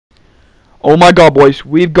Oh my god, boys,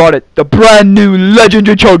 we've got it. The brand new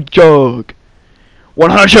legendary chug jug.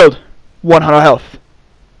 100 shield, 100 health.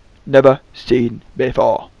 Never seen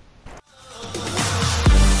before.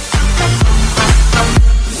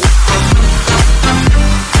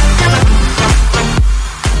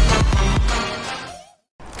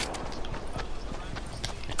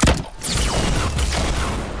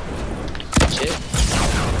 Shit.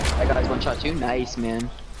 That guy's one shot too. Nice, man.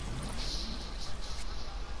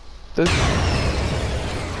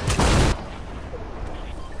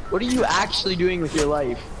 What are you actually doing with your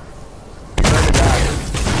life? You're going to die.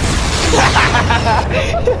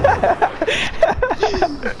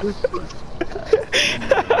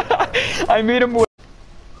 I made him.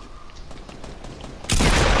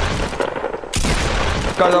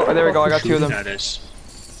 Guys, oh, there we go. I got two of them.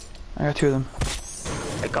 I got two of them.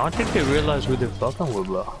 I can't think they realize who the fucking were,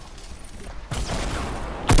 bro.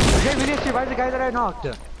 Okay, we need to survive the guy that I knocked.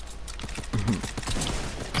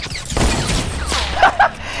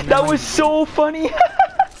 That was so funny.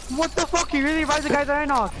 What the fuck? You really revived the guy that I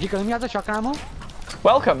knocked. You can let me have the shotgun ammo?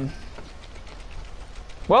 Welcome.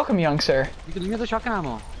 Welcome, young sir. You can let me have the shotgun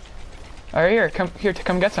ammo. Alright, here,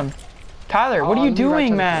 come get some. Tyler, what are you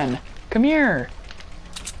doing, man? Come here.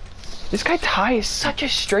 This guy Ty is such a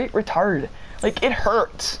straight retard. Like, it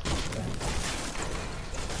hurts.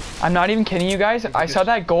 I'm not even kidding you guys. I saw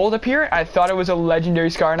that gold appear, I thought it was a legendary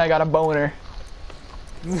scar and I got a boner.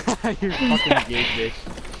 You're fucking gay, bitch.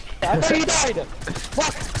 I thought he died!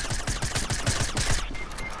 Fuck!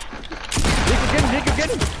 Nick, get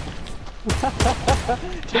him!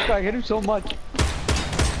 This guy hit him so much.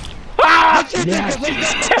 Ah! Yes.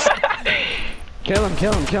 Kill him.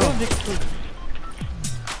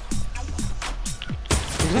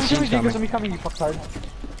 He's gonna coming, you fucktard.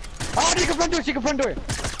 Oh, Nick, front door!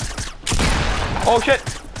 Oh shit!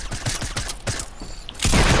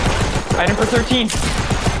 Item for 13.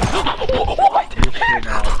 What?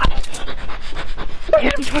 I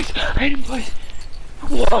hit him twice.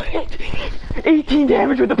 What? 18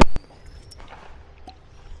 damage with the.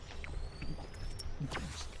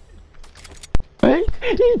 Right?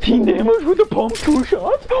 18 damage with the pump, 2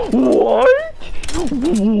 shots? What?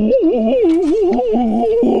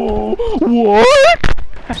 What?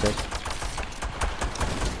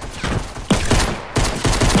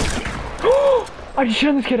 I just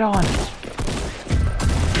turned this kid on.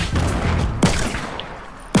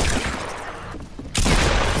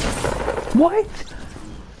 What?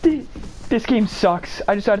 This game sucks.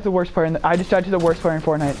 I just died to the worst player in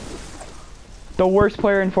Fortnite. The worst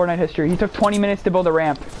player in Fortnite history. He took 20 minutes to build a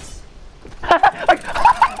ramp.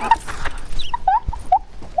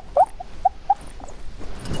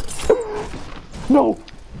 No!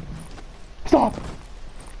 Stop!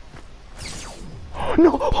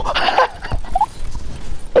 No!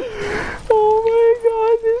 Oh my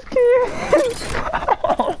god, this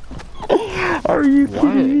game! Are you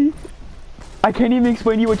kidding me? I can't even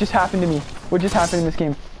explain to you what just happened to me. What just happened in this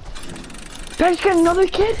game. Did I just get another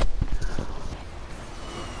kid?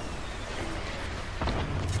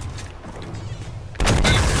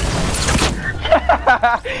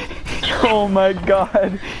 Oh my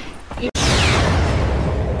god.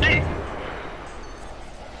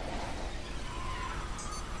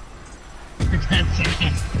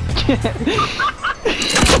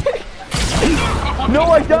 No,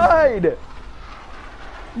 I died!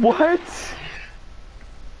 What?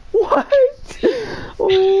 What?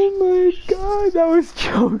 Oh my god, that was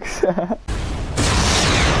jokes.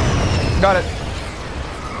 Got it.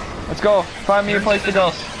 Let's go. Find me a place to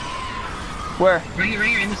go. Where? Right here,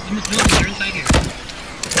 in this building, they're inside here.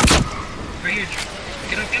 Right here.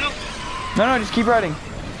 Get up. No, just keep riding.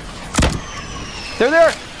 They're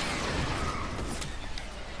there!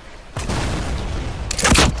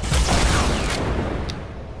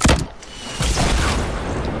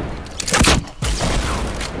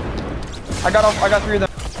 I got 3 of them.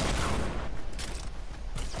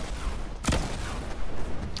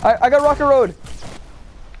 I got Rocket Road.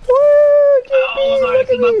 Woo! Oh, this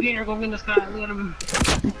is bubgreener going in the sky. Look at him.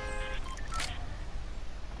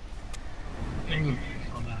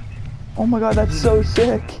 Oh my god, that's so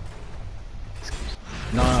sick.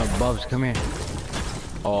 No, Bubs, come here.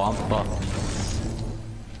 Oh, I'm fucked.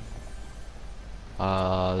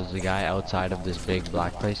 There's a guy outside of this big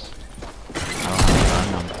black place. I don't have a gun,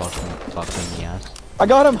 I'm fucking the ass. I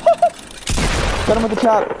got him! Got him with the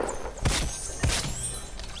trap.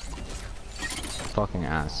 Fucking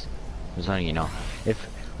ass. Just letting you know. If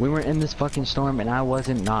we were in this fucking storm and I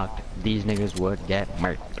wasn't knocked, these niggas would get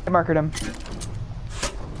murked. I marked him.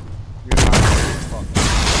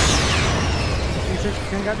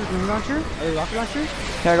 Can I grab this launcher? Or the rocket launcher?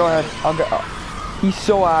 Yeah, go ahead. I'll go. He's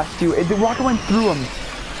so ass, too. The rocket went through him.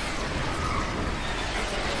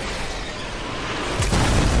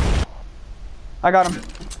 I got him.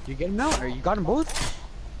 You get him now? Or you got them both?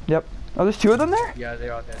 Yep. Oh, there's 2 of them there? Yeah,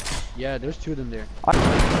 they're out there. Yeah, there's 2 of them there.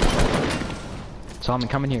 Solomon,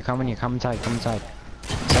 come in here, come inside, come inside.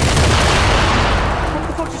 What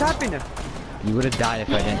the fuck is happening? You would have died if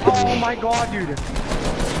I didn't. Oh my god, dude.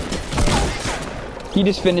 He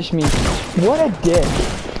just finished me. What a dick.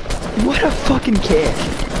 What a fucking kick.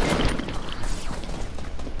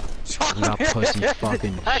 You got pussy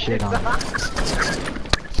fucking shit on.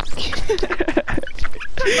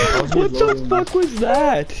 What the fuck was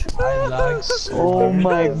that? Oh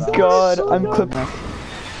my god, I'm clipping.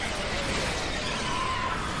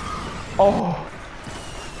 Oh.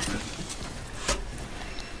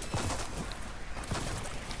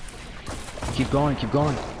 Keep going, keep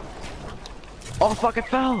going. Oh fuck, it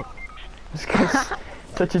fell! This guy's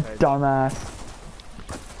such a dumbass.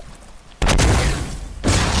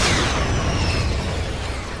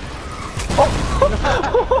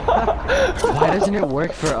 Why doesn't it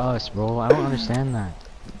work for us, bro? I don't understand that.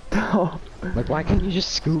 Like, why can't you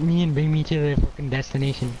just scoop me and bring me to the fucking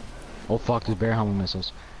destination? Oh fuck, there's bear helmet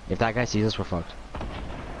missiles. If that guy sees us, we're fucked.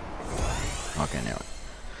 Okay, now.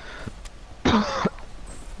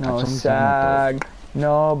 No sag,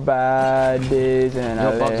 no bad days in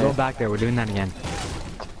Yo, Bubs, LA. go back there. We're doing that again.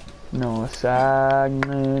 No sag,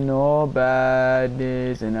 no bad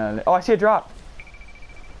days in LA. Oh, I see a drop.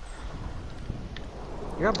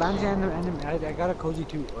 You got Banshee and I got a cozy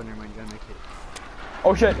too. Oh, never mind, you gotta make it.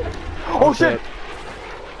 Oh shit. Oh shit.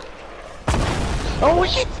 Oh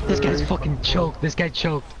shit! This guy's fucking choked. This guy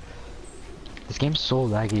choked. This game's so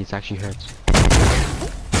laggy, it actually hurts.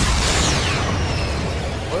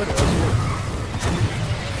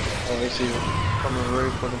 Oh, I see you. Coming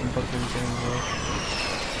right for the fucking thing, bro.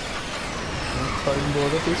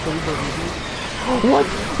 What?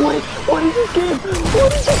 What is this game?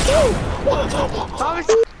 What is this game?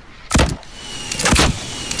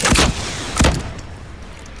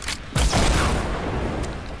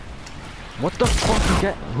 What the fuck you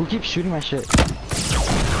get? Who keeps shooting my shit?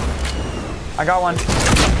 I got one.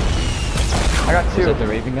 I got 2. Is that the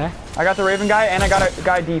Raven guy? I got the Raven guy and I got a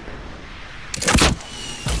guy deep.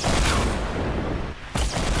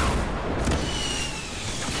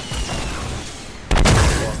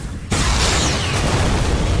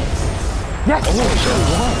 Yes!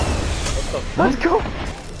 Oh, let's go!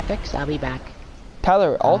 Fix, I'll be back.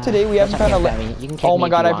 Tyler, all today we haven't found a You can kick oh me my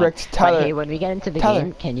if god, you I want. bricked. But Tyler, hey, when we get into the Tyler,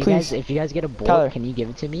 game, can you please. guys, if you guys get a bolt, Tyler. can you give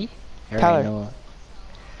it to me? Or Tyler. no?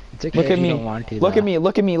 It's okay look if at you me. don't want to, Look though. at me,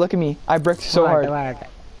 look at me, look at me. I bricked so hard.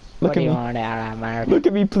 Look at me. Look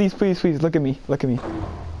at me, please, please, please. Look at me, look at me.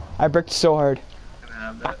 I bricked so hard.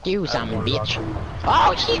 Fuck you, some bitch.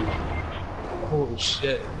 Oh shit! Holy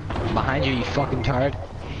shit. Behind you, you fucking tard.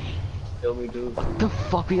 Kill me, dude. What the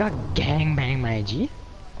fuck? We got gangbang, my G.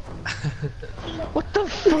 What the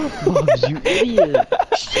fuck, Bubs, you idiot?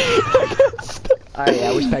 Alright,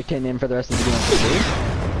 yeah, we're spectating in for the rest of the game.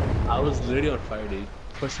 I was literally on fire, dude.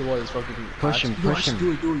 Push the wall, this fucking Push him, push him.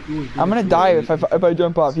 Do it. I'm gonna die if I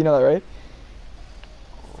jump off. You know that, right?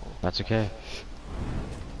 That's okay.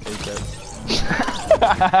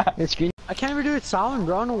 It's green. I can't ever do it silent,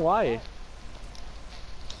 bro. I don't know why.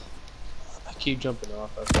 I keep jumping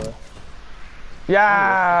off, that's why.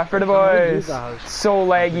 Yeah, for the boys. So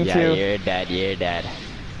laggy Yeah, too. you're dead.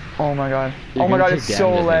 Oh my god. You're Oh my gonna god, take it's so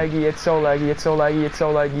damage, I think. laggy. It's so laggy. It's so laggy. It's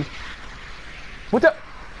so laggy. What the?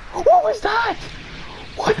 What was that?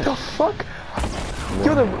 What the fuck?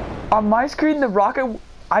 Yo, on my screen, the rocket,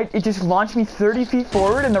 it just launched me 30 feet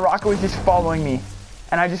forward, and the rocket was just following me,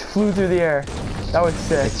 and I just flew through the air. That was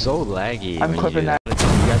sick. It's so laggy. I'm when clipping you do that. You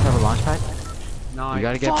guys have a launch pad? No, You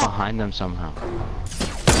gotta get behind them somehow.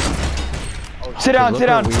 Sit down, Look sit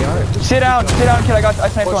down. where we are. Sit down, kid. I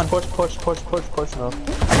sniped one. Push now.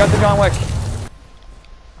 I got the John Wick.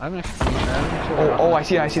 I'm actually. Oh, I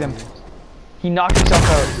see them. He knocked himself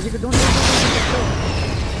out. Don't.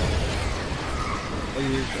 Oh,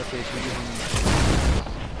 you okay? So you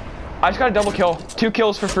I just got a double kill. 2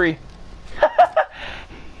 kills for free.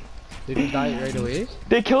 did he die right away?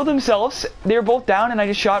 They killed themselves. They were both down, and I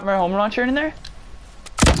just shot my home launcher in there.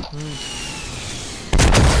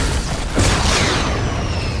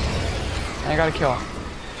 And I got a kill.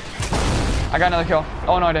 I got another kill.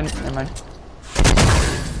 Oh no, I didn't. Never mind.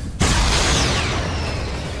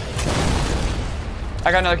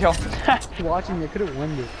 I got another kill. Watching me, I could have won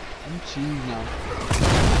it. I'm cheesed now.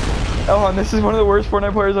 Oh, and this is one of the worst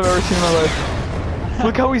Fortnite players I've ever seen in my life.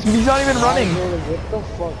 Look how he's not even running. What the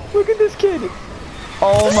fuck? Look at this kid.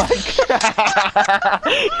 Oh my god.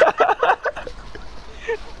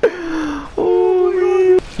 Oh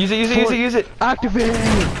man. Use it. Activate!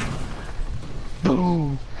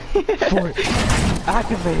 Boom! Fort!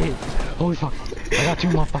 Activate! Holy fuck. I got 2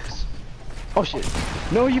 motherfuckers. Oh shit.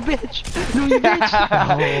 No, you bitch! No, you bitch!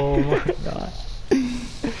 Oh my god.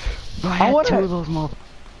 I had 2 of those motherfuckers.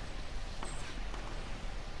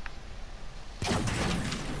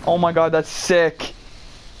 Oh my god, that's sick.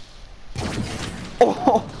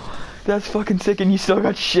 Oh, that's fucking sick, and you still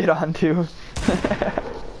got shit on too.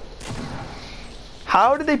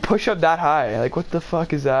 How did they push up that high? Like, what the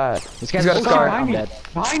fuck is that? This guy's got a scar. Behind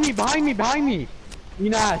me.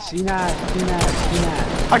 Enas.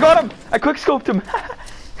 I got him! I quick scoped him.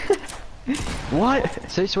 What?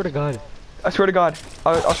 Say swear to god. I swear to god.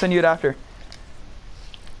 I'll send you it after.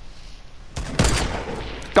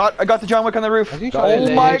 I got the John Wick on the roof.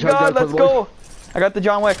 Oh my god, let's go! I got the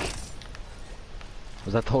John Wick.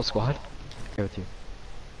 Was that the whole squad? Here with you.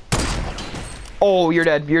 Oh, you're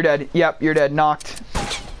dead. Yep, you're dead. Knocked.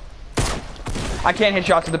 I can't hit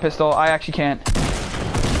shots with the pistol. I actually can't.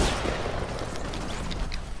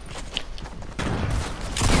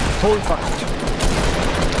 Holy fuck.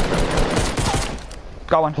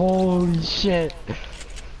 Got one. Holy shit.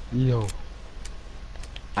 Yo.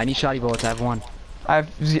 I need shotty bullets. I have 1. I have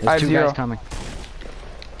 2 0. guys coming.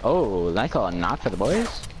 Oh, nice little knock for the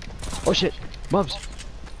boys. Oh shit. Bubs.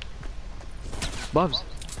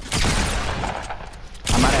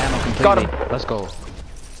 I'm out of ammo completely. Got him. Let's go.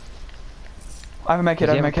 I have a med kit.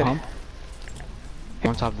 I'm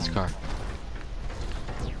on top of this car.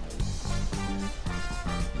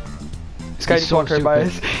 This guy He's just so walked right by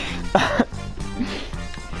us. stupid.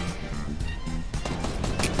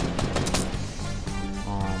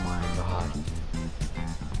 Oh my god.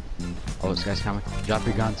 Oh, this guy's coming. Drop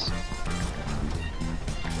your guns.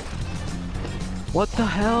 What the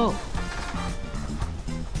hell?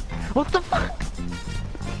 What the fuck?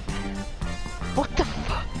 What the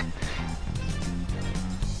fuck?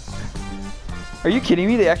 Are you kidding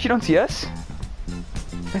me? They actually don't see us?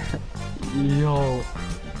 Yo.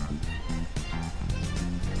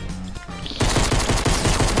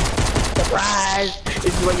 Surprise! This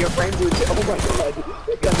is what your friends would do. Oh my god.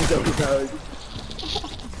 That gun is overpowered.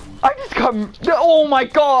 I just got. Oh my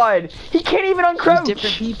god! He can't even uncrouch! There's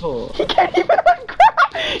different people. He can't even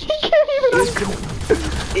uncrouch! He can't even uncrouch!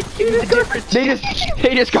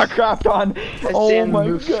 They just got crapped on. Oh my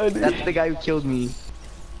god. That's the guy who killed me.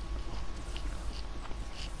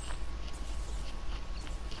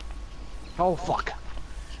 Oh fuck.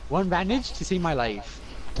 1 bandage to save my life.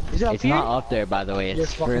 Is it up It's here? not up there, by the way.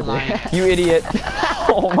 It's fucking further. lying. You idiot.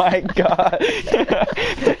 Oh my god. Clip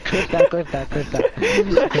that.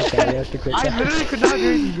 You have to clip I that. literally could not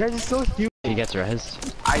hear you. You guys are so stupid. He gets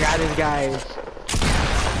rezzed. I got this guy.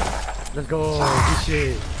 Let's go. Good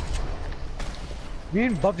shit. Me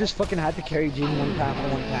and Bub just fucking had to carry Jane 1 time for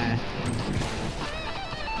 1 time.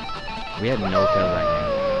 We had no kills that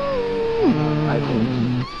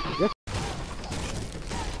game.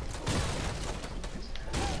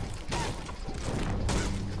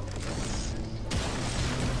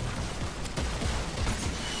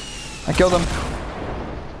 I killed him.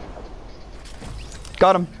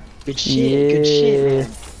 Got him. Good shit,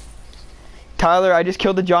 man. Tyler, I just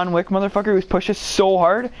killed the John Wick motherfucker who's pushed us so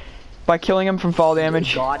hard by killing him from fall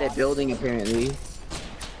damage. God at building apparently.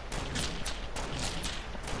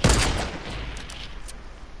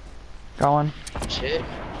 Got one. Shit.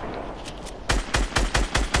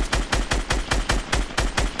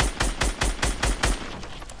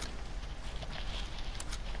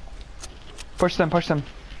 Push them.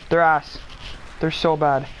 Their ass. They're so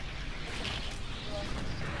bad.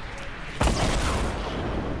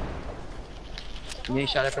 You getting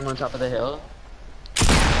shot at from on top of the hill?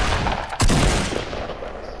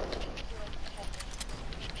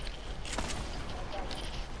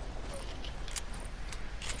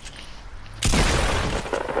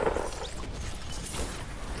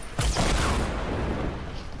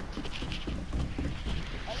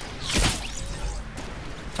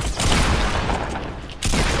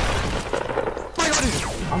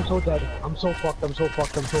 I'm so dead. I'm so fucked. Get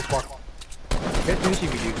finishing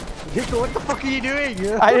me, dude. Victor, what the fuck are you doing?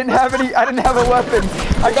 I didn't have a weapon.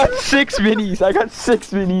 I got 6 minis. I just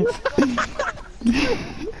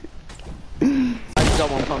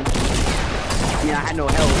got 1 pump. Yeah, I had no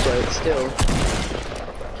health, but still.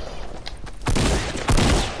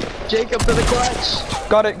 Jacob for the clutch.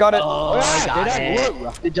 Got it. Oh, I got it.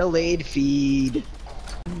 The delayed feed.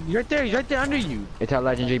 He's right there under you. It's our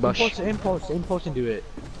legendary bush. Impulse and do it.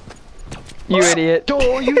 You idiot.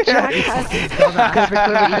 Oh, you jackass.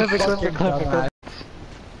 Clip it.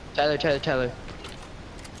 Tyler.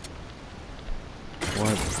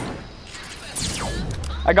 What?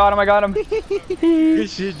 I got him. Good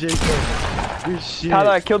shit, Jacob. Good shit.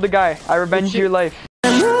 Tyler, I killed the guy. I revenged your life.